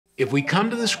If we come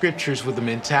to the scriptures with the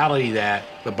mentality that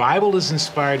the Bible is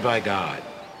inspired by God,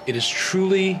 it is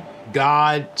truly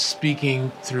God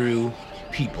speaking through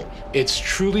people. It's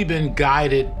truly been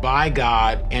guided by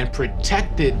God and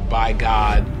protected by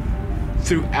God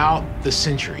throughout the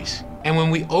centuries. And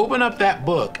when we open up that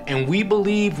book and we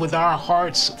believe with our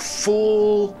heart's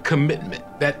full commitment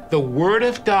that the Word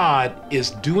of God is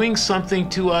doing something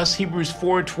to us, Hebrews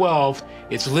 4:12,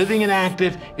 it's living and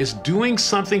active, it's doing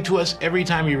something to us every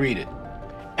time you read it.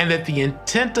 And that the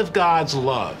intent of God's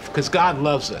love, because God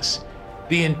loves us,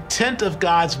 the intent of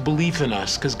God's belief in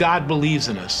us, because God believes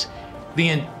in us, the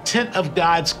intent of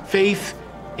God's faith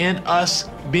in us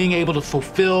being able to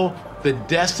fulfill the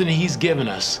destiny He's given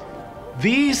us,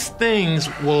 these things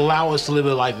will allow us to live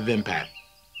a life of impact.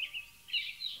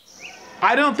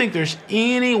 I don't think there's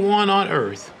anyone on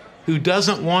earth who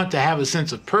doesn't want to have a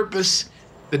sense of purpose,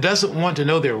 that doesn't want to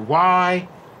know their why,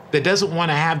 that doesn't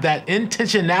want to have that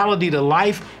intentionality to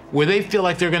life where they feel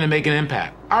like they're going to make an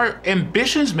impact. Our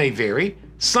ambitions may vary.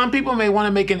 Some people may want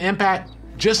to make an impact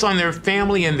just on their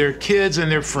family and their kids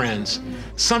and their friends.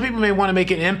 Some people may want to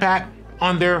make an impact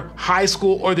on their high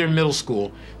school or their middle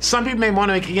school. Some people may want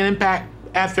to make an impact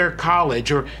at their college,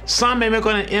 or some may make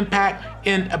an impact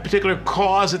in a particular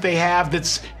cause that they have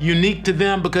that's unique to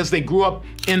them because they grew up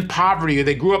in poverty, or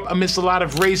they grew up amidst a lot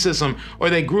of racism, or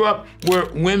they grew up where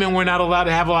women were not allowed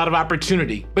to have a lot of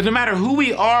opportunity. But no matter who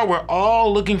we are, we're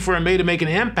all looking for a way to make an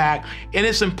impact. And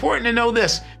it's important to know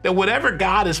this, that whatever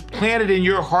God has planted in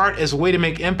your heart as a way to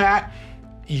make impact,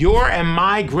 your and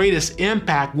my greatest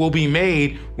impact will be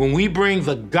made when we bring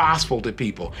the gospel to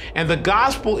people. And the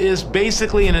gospel is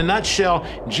basically, in a nutshell,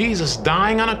 Jesus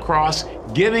dying on a cross,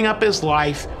 giving up His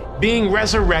life, being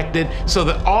resurrected so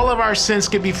that all of our sins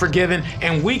could be forgiven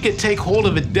and we could take hold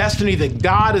of a destiny that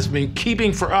God has been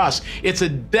keeping for us. It's a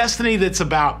destiny that's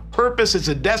about purpose, it's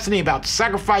a destiny about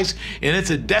sacrifice, and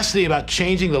it's a destiny about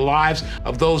changing the lives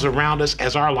of those around us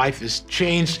as our life is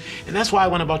changed. And that's why I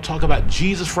want to talk about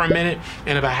Jesus for a minute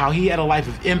and about how He had a life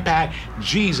of impact.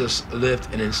 Jesus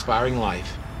lived an inspiring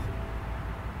life.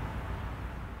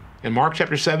 In Mark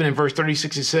chapter 7 and verse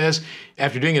 36, it says,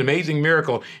 after doing an amazing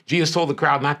miracle, Jesus told the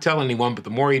crowd not to tell anyone, but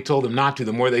the more He told them not to,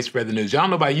 the more they spread the news. I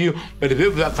don't know about you, but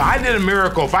if I did a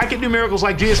miracle, if I could do miracles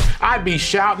like Jesus, I'd be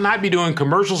shouting, I'd be doing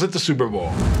commercials at the Super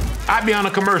Bowl. I'd be on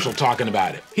a commercial talking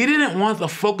about it. He didn't want the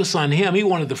focus on Him. He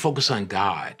wanted to focus on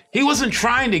God. He wasn't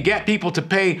trying to get people to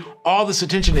pay all this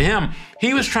attention to Him.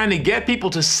 He was trying to get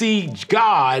people to see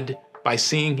God by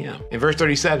seeing Him. In verse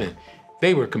 37,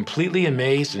 they were completely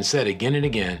amazed and said again and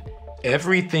again,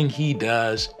 everything He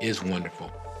does is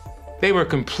wonderful. They were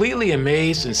completely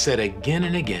amazed and said again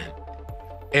and again,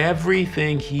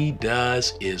 everything He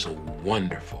does is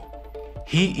wonderful.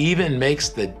 He even makes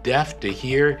the deaf to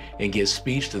hear and gives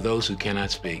speech to those who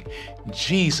cannot speak.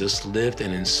 Jesus lived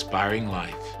an inspiring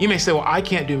life. You may say, well, I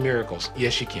can't do miracles.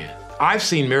 Yes, you can. I've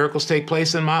seen miracles take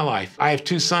place in my life. I have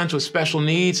two sons with special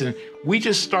needs, and we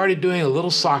just started doing a little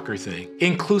soccer thing,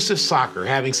 inclusive soccer,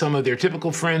 having some of their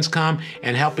typical friends come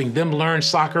and helping them learn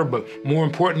soccer, but more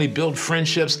importantly, build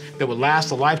friendships that would last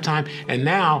a lifetime. And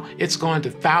now it's gone to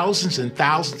thousands and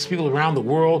thousands of people around the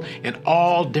world in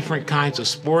all different kinds of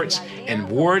sports, and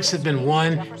awards have been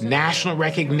won, national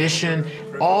recognition,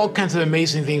 all kinds of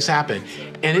amazing things happen.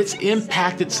 And it's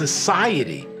impacted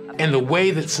society and the way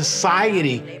that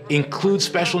society includes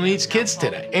special needs kids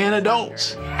today and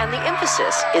adults. And the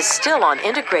emphasis is still on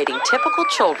integrating typical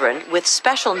children with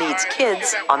special needs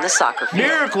kids on the soccer field.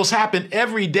 Miracles happen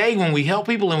every day when we help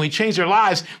people and we change their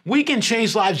lives. We can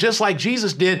change lives just like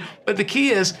Jesus did, but the key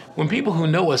is when people who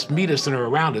know us meet us and are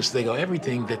around us, they go,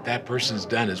 everything that person's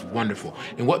done is wonderful.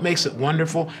 And what makes it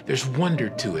wonderful? There's wonder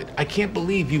to it. I can't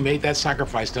believe you made that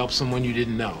sacrifice to help someone you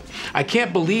didn't know. I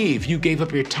can't believe you gave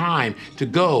up your time to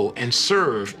go and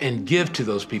serve and give to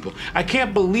those people. I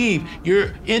can't believe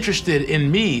you're interested in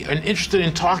me and interested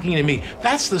in talking to me.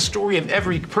 That's the story of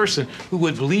every person who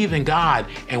would believe in God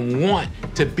and want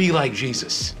to be like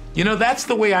Jesus. You know, that's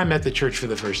the way I met the church for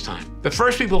the first time. The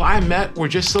first people I met were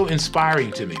just so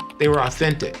inspiring to me. They were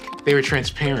authentic. They were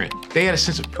transparent. They had a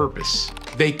sense of purpose.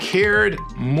 They cared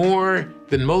more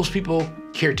than most people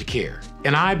cared to care.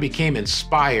 And I became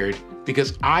inspired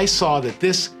because I saw that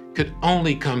this could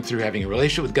only come through having a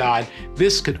relationship with God.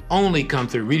 This could only come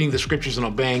through reading the scriptures and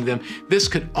obeying them. This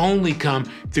could only come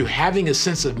through having a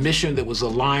sense of mission that was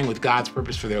aligned with God's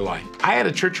purpose for their life. I had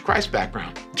a Church of Christ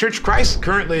background. Church of Christ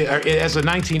currently, as of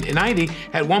 1990,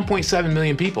 had 1.7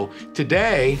 million people.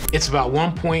 Today, it's about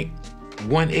 1.8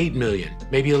 1.8 million,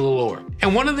 maybe a little lower.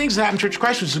 And one of the things that happened in Church of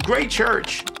Christ, which is a great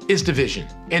church, is division.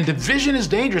 And division is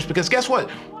dangerous because guess what?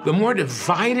 The more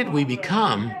divided we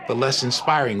become, the less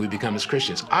inspiring we become as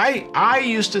Christians. I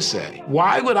used to say,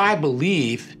 why would I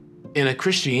believe in a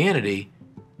Christianity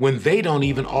when they don't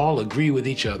even all agree with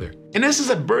each other? And this is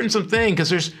a burdensome thing because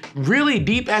there's really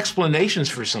deep explanations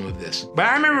for some of this. But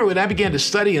I remember when I began to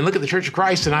study and look at the Church of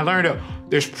Christ, and I learned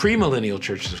there's premillennial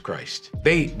churches of Christ.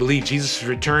 They believe Jesus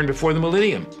returned before the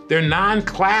millennium. They're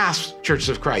non-class churches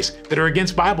of Christ that are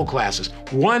against Bible classes.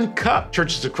 One cup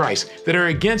churches of Christ that are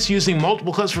against using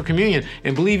multiple cups for communion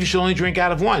and believe you should only drink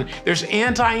out of one. There's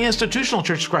anti-institutional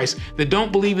churches of Christ that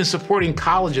don't believe in supporting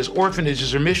colleges,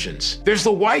 orphanages, or missions. There's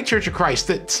the white Church of Christ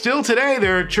that still today,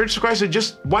 there are churches of Christ that are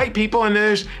just white people, and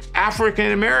there's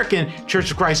African American Church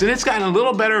of Christ. And it's gotten a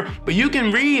little better, but you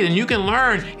can read and you can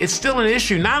learn. It's still an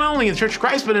issue, not only in the Church of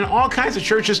Christ, but in all kinds of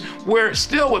churches where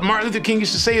still what Martin Luther King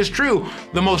used to say is true.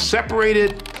 The most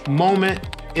separated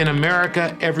moment in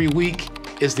America every week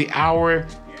is the hour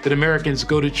that Americans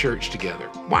go to church together.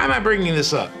 Why am I bringing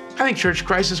this up? I think Church of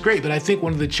Christ is great, but I think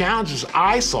one of the challenges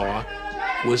I saw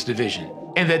was division,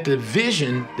 and that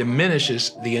division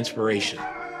diminishes the inspiration.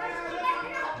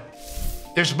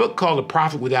 There's a book called A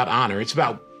Prophet Without Honor. It's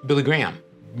about Billy Graham,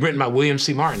 written by William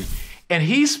C. Martin. And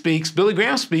Billy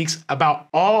Graham speaks about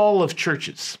all of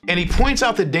churches. And he points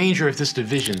out the danger of this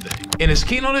division thing. In his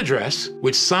keynote address,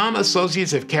 which some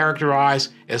associates have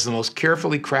characterized as the most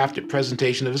carefully crafted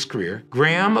presentation of his career,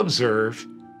 Graham observed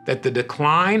that the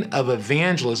decline of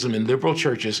evangelism in liberal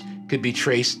churches could be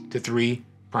traced to three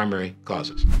primary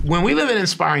causes. When we live an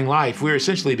inspiring life, we're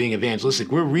essentially being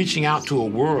evangelistic. We're reaching out to a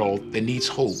world that needs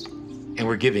hope, and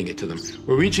we're giving it to them.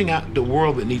 We're reaching out to a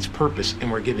world that needs purpose, and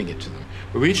we're giving it to them.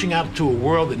 We're reaching out to a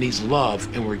world that needs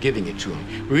love, and we're giving it to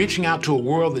them. We're reaching out to a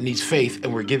world that needs faith,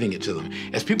 and we're giving it to them.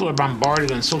 As people are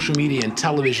bombarded on social media and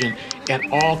television and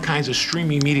all kinds of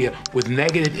streaming media with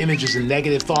negative images and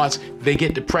negative thoughts, they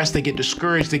get depressed, they get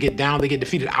discouraged, they get down, they get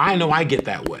defeated. I know I get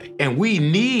that way. And we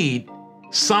need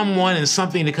someone and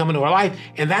something to come into our life,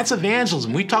 and that's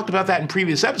evangelism. We talked about that in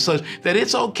previous episodes, that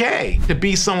it's okay to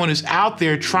be someone who's out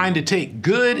there trying to take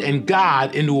good and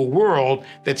God into a world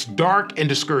that's dark and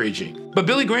discouraging. But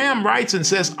Billy Graham writes and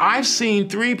says, I've seen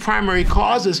three primary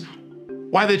causes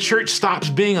why the church stops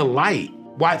being a light,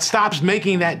 why it stops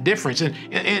making that difference. And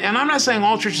I'm not saying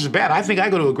all churches are bad. I think I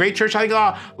go to a great church. I think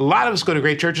a lot of us go to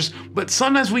great churches, but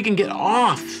sometimes we can get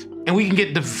off and we can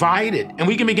get divided and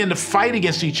we can begin to fight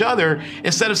against each other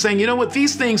instead of saying, you know what,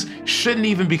 these things shouldn't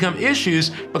even become issues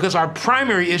because our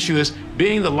primary issue is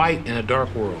being the light in a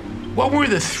dark world. What were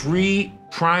the three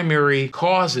primary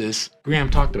causes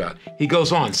Graham talked about? He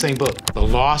goes on, same book, the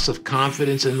loss of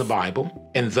confidence in the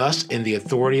Bible and thus in the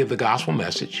authority of the gospel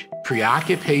message,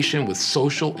 preoccupation with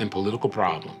social and political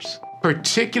problems,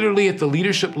 particularly at the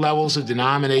leadership levels of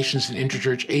denominations and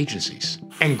interchurch agencies,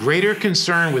 and greater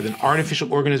concern with an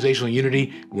artificial organizational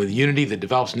unity, with unity that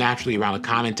develops naturally around a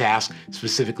common task,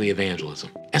 specifically evangelism.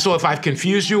 And so if I've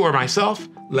confused you or myself,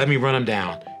 let me run them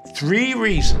down. Three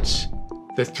reasons,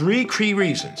 the three key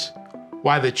reasons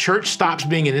why the church stops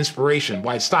being an inspiration,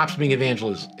 why it stops being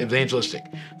evangelistic.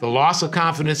 The loss of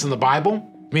confidence in the Bible,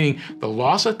 meaning the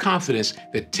loss of confidence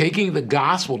that taking the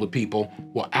gospel to people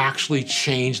will actually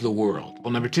change the world.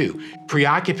 Well, number two,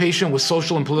 preoccupation with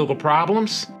social and political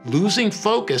problems, losing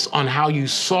focus on how you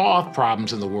solve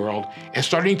problems in the world and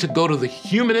starting to go to the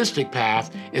humanistic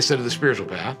path instead of the spiritual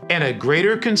path, and a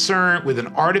greater concern with an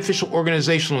artificial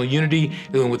organizational unity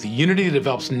than with the unity that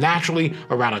develops naturally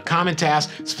around a common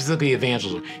task, specifically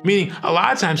evangelism. Meaning, a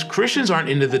lot of times Christians aren't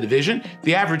into the division.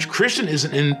 The average Christian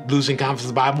isn't in losing confidence in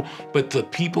the Bible, but the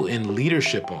people in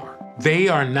leadership are. They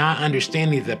are not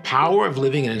understanding the power of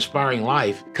living an inspiring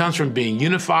life comes from being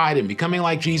unified and becoming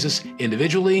like Jesus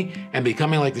individually and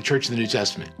becoming like the church in the New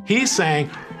Testament. He's saying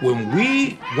when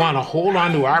we want to hold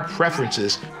on to our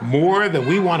preferences more than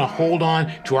we want to hold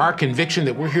on to our conviction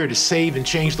that we're here to save and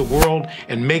change the world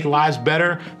and make lives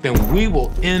better, then we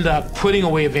will end up putting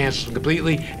away evangelism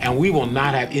completely and we will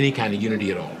not have any kind of unity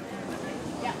at all.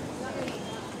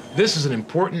 This is an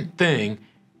important thing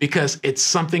because it's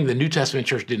something the New Testament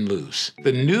church didn't lose.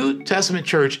 The New Testament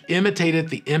church imitated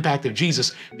the impact of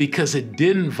Jesus because it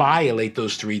didn't violate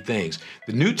those three things.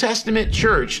 The New Testament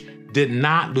church did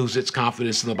not lose its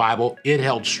confidence in the Bible. It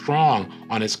held strong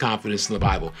on its confidence in the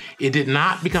Bible. It did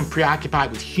not become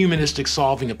preoccupied with humanistic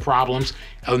solving of problems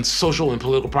and social and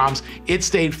political problems. It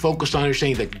stayed focused on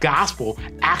understanding the gospel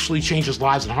actually changes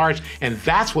lives and hearts, and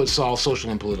that's what solves social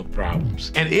and political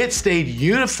problems. And it stayed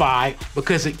unified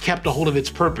because it kept a hold of its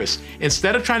purpose.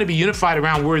 Instead of trying to be unified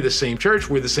around we're the same church,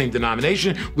 we're the same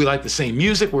denomination, we like the same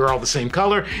music, we're all the same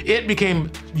color, it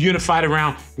became unified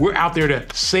around we're out there to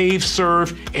save,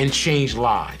 serve, and change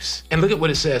lives. And look at what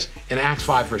it says in Acts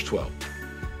 5, verse 12.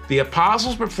 The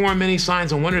apostles performed many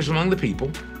signs and wonders among the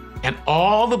people, and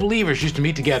all the believers used to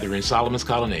meet together in Solomon's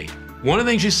colonnade. One of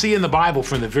the things you see in the Bible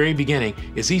from the very beginning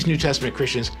is these New Testament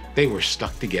Christians, they were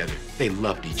stuck together. They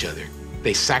loved each other.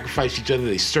 They sacrificed each other.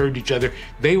 They served each other.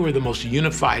 They were the most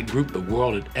unified group the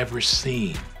world had ever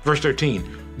seen. Verse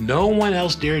 13, no one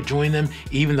else dared join them,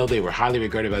 even though they were highly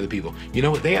regarded by the people. You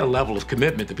know what? They had a level of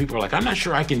commitment that people were like, I'm not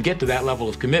sure I can get to that level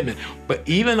of commitment. But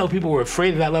even though people were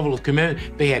afraid of that level of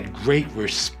commitment, they had great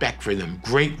respect for them,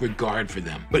 great regard for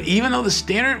them. But even though the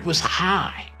standard was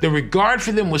high, the regard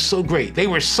for them was so great. They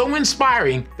were so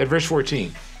inspiring that verse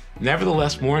 14,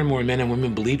 nevertheless, more and more men and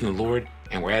women believed in the Lord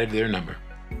and were added to their number.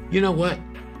 You know what?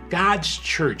 God's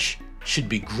church should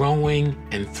be growing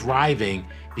and thriving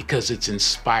because it's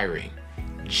inspiring.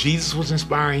 Jesus was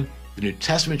inspiring, the New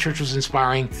Testament church was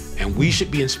inspiring, and we should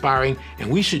be inspiring,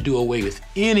 and we should do away with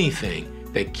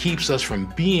anything that keeps us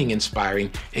from being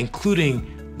inspiring,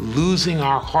 including losing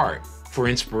our heart for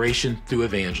inspiration through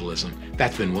evangelism.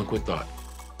 That's been One Quick Thought.